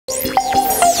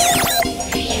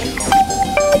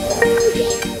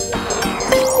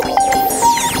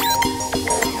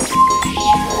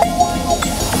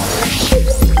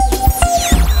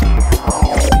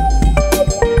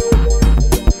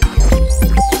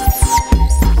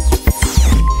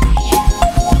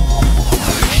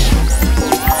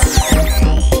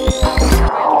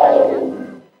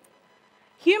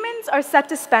set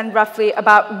to spend roughly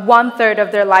about 1/3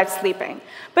 of their lives sleeping.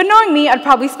 But knowing me, I'd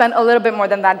probably spend a little bit more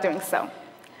than that doing so.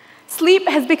 Sleep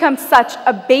has become such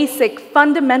a basic,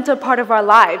 fundamental part of our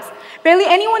lives. Barely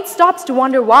anyone stops to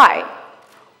wonder why.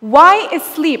 Why is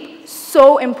sleep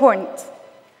so important?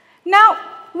 Now,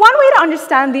 one way to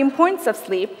understand the importance of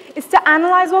sleep is to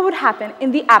analyze what would happen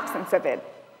in the absence of it.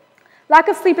 Lack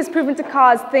of sleep is proven to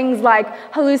cause things like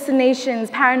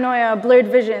hallucinations, paranoia, blurred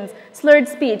visions, slurred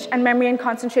speech, and memory and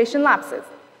concentration lapses.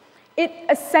 It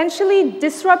essentially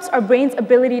disrupts our brain's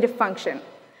ability to function.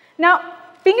 Now,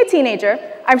 being a teenager,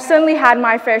 I've certainly had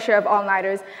my fair share of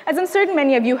all-nighters, as I'm certain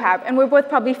many of you have, and we're both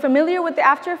probably familiar with the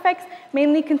after effects,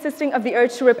 mainly consisting of the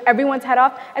urge to rip everyone's head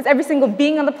off, as every single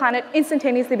being on the planet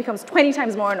instantaneously becomes 20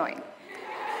 times more annoying.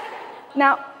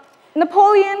 Now,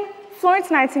 Napoleon,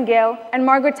 Florence Nightingale, and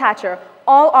Margaret Thatcher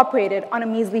all operated on a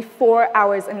measly 4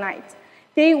 hours a night.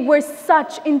 They were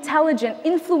such intelligent,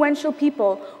 influential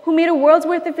people who made a world's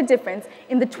worth of a difference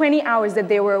in the 20 hours that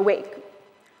they were awake.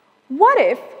 What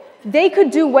if they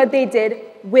could do what they did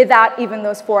without even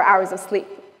those 4 hours of sleep?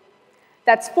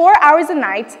 That's 4 hours a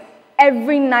night,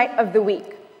 every night of the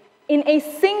week. In a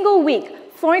single week,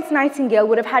 Florence Nightingale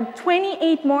would have had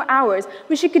 28 more hours,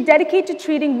 which she could dedicate to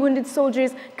treating wounded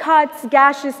soldiers' cuts,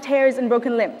 gashes, tears, and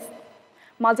broken limbs.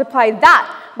 Multiply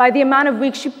that by the amount of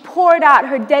weeks she poured out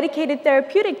her dedicated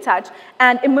therapeutic touch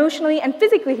and emotionally and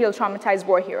physically healed traumatized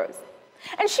war heroes.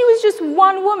 And she was just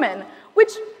one woman,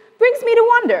 which brings me to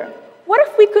wonder, what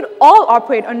if we could all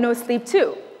operate on no sleep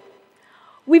too?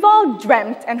 We've all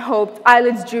dreamt and hoped,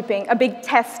 eyelids drooping, a big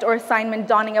test or assignment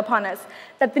dawning upon us,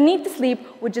 that the need to sleep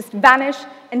would just vanish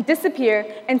and disappear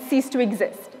and cease to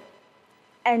exist.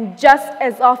 And just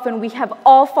as often, we have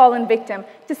all fallen victim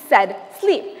to said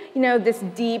sleep, this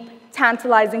deep,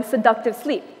 tantalizing, seductive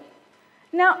sleep.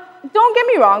 Now, don't get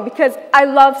me wrong, because I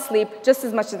love sleep just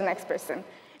as much as the next person.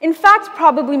 In fact,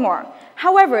 probably more.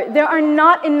 However, there are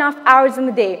not enough hours in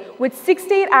the day with 6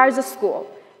 to 8 hours of school,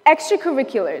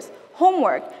 extracurriculars,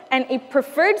 homework, and a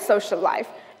preferred social life,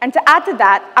 and to add to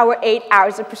that, our 8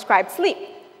 hours of prescribed sleep.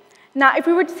 Now, if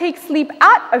we were to take sleep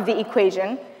out of the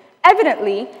equation,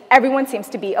 evidently, everyone seems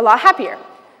to be a lot happier.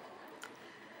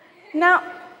 Now,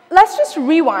 let's just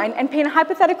rewind and paint a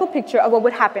hypothetical picture of what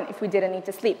would happen if we didn't need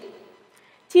to sleep.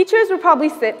 Teachers would probably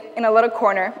sit in a little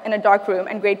corner in a dark room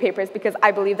and grade papers because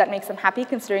I believe that makes them happy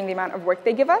considering the amount of work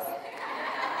they give us.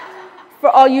 For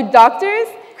all you doctors,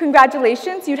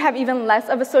 congratulations, you'd have even less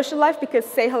of a social life because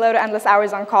say hello to endless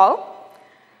hours on call.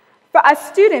 For us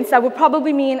students, that would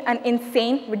probably mean an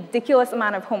insane, ridiculous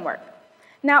amount of homework.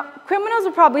 Now, criminals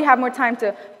would probably have more time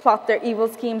to plot their evil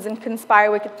schemes and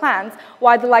conspire wicked plans,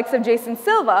 while the likes of Jason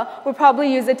Silva would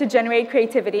probably use it to generate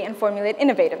creativity and formulate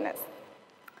innovativeness.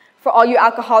 For all you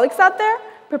alcoholics out there,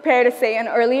 prepare to say an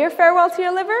earlier farewell to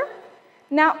your liver.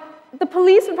 Now, the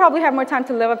police would probably have more time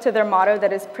to live up to their motto,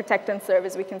 that is, protect and serve,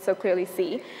 as we can so clearly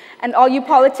see. And all you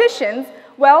politicians,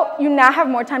 well, you now have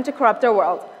more time to corrupt our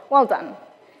world. Well done.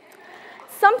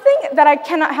 Something that I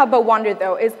cannot help but wonder,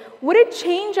 though, is would it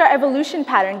change our evolution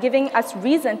pattern, giving us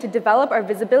reason to develop our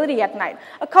visibility at night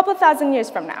a couple thousand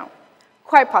years from now?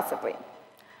 Quite possibly.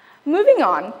 Moving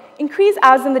on, increased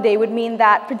hours in the day would mean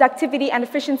that productivity and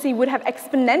efficiency would have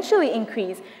exponentially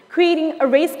increased, creating a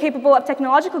race capable of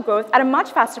technological growth at a much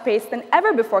faster pace than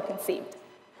ever before conceived.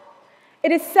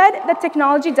 It is said that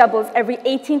technology doubles every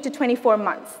 18 to 24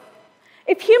 months.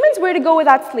 If humans were to go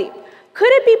without sleep,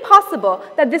 could it be possible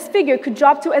that this figure could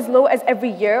drop to as low as every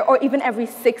year or even every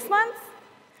 6 months?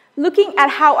 Looking at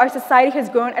how our society has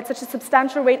grown at such a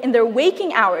substantial rate in their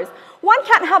waking hours, one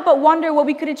can't help but wonder what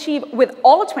we could achieve with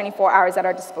all 24 hours at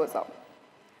our disposal.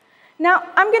 Now,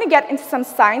 I'm going to get into some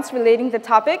science relating to the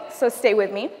topic, so stay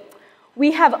with me.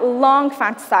 We have long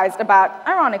fantasized about,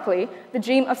 ironically, the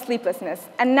dream of sleeplessness,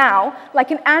 and now, like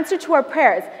an answer to our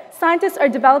prayers, scientists are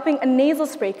developing a nasal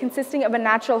spray consisting of a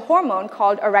natural hormone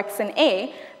called orexin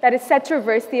A that is said to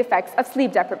reverse the effects of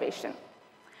sleep deprivation.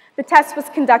 The test was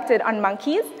conducted on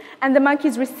monkeys, and the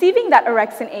monkeys receiving that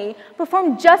orexin A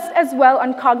performed just as well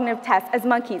on cognitive tests as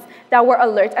monkeys that were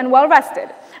alert and well-rested,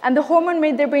 and the hormone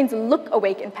made their brains look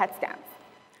awake in PET scans.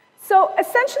 So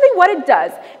essentially what it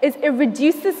does is it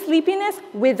reduces sleepiness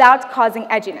without causing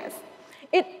edginess.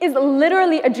 It is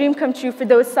literally a dream come true for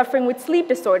those suffering with sleep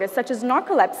disorders such as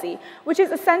narcolepsy, which is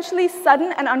essentially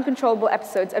sudden and uncontrollable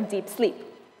episodes of deep sleep.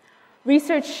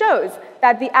 Research shows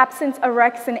that the absence of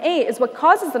orexin A is what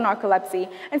causes the narcolepsy,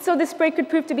 and so this spray could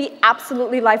prove to be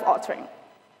absolutely life-altering.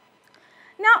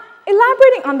 Now,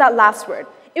 elaborating on that last word,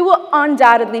 it will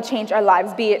undoubtedly change our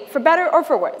lives, be it for better or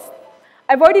for worse.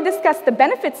 I've already discussed the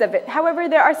benefits of it. However,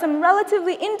 there are some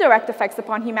relatively indirect effects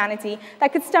upon humanity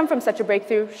that could stem from such a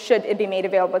breakthrough should it be made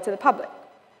available to the public.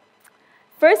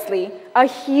 Firstly, a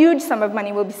huge sum of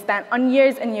money will be spent on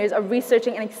years and years of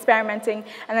researching and experimenting,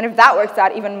 and then if that works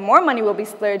out, even more money will be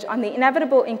splurged on the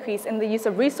inevitable increase in the use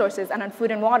of resources and on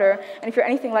food and water, and if you're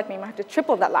anything like me, you might have to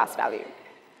triple that last value.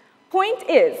 Point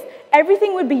is,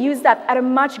 everything would be used up at a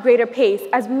much greater pace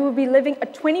as we would be living a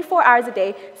 24 hours a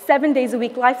day, 7 days a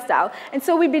week lifestyle, and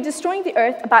so we'd be destroying the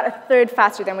Earth about a third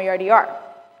faster than we already are.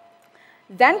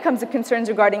 Then comes the concerns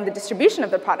regarding the distribution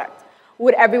of the product.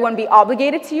 Would everyone be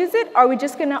obligated to use it, or are we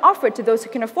just going to offer it to those who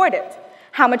can afford it?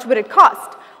 How much would it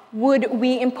cost? Would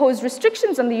we impose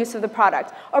restrictions on the use of the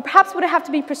product, or perhaps would it have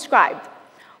to be prescribed?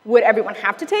 Would everyone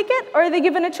have to take it, or are they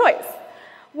given a choice?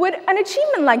 Would an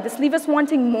achievement like this leave us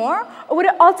wanting more, or would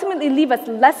it ultimately leave us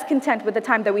less content with the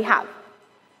time that we have?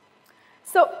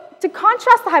 So, to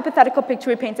contrast the hypothetical picture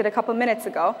we painted a couple minutes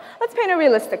ago, let's paint a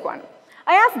realistic one.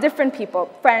 I asked different people,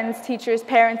 friends, teachers,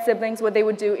 parents, siblings, what they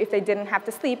would do if they didn't have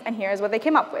to sleep, and here's what they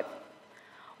came up with.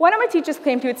 One of my teachers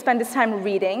claimed he would spend his time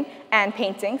reading and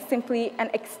painting, simply an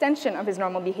extension of his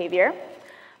normal behavior.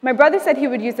 My brother said he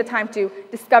would use the time to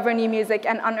discover new music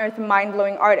and unearth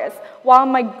mind-blowing artists, while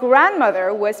my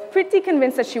grandmother was pretty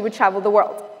convinced that she would travel the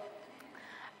world.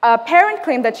 A parent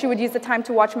claimed that she would use the time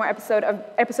to watch more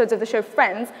episodes of the show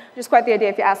Friends, which is quite the idea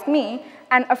if you ask me,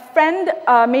 and a friend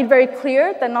made very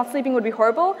clear that not sleeping would be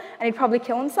horrible, and he'd probably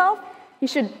kill himself. He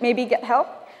should maybe get help.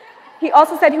 He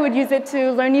also said he would use it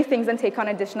to learn new things and take on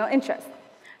additional interests.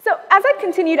 So as I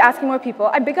continued asking more people,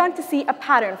 I began to see a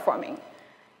pattern forming.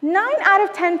 9 out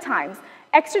of 10 times,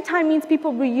 extra time means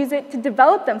people will use it to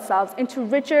develop themselves into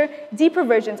richer, deeper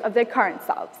versions of their current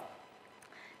selves.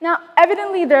 Now,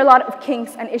 evidently, there are a lot of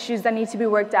kinks and issues that need to be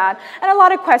worked out, and a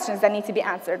lot of questions that need to be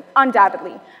answered,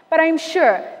 undoubtedly. But I'm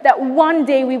sure that one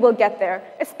day we will get there,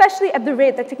 especially at the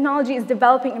rate that technology is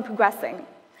developing and progressing.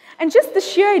 And just the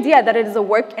sheer idea that it is a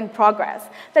work in progress,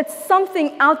 that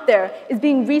something out there is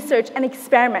being researched and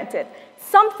experimented,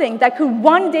 something that could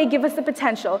one day give us the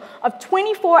potential of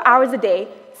 24 hours a day,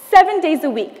 7 days a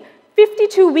week,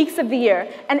 52 weeks of the year,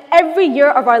 and every year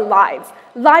of our lives,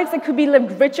 lives that could be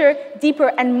lived richer,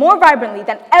 deeper, and more vibrantly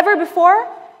than ever before,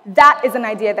 that is an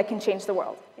idea that can change the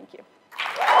world.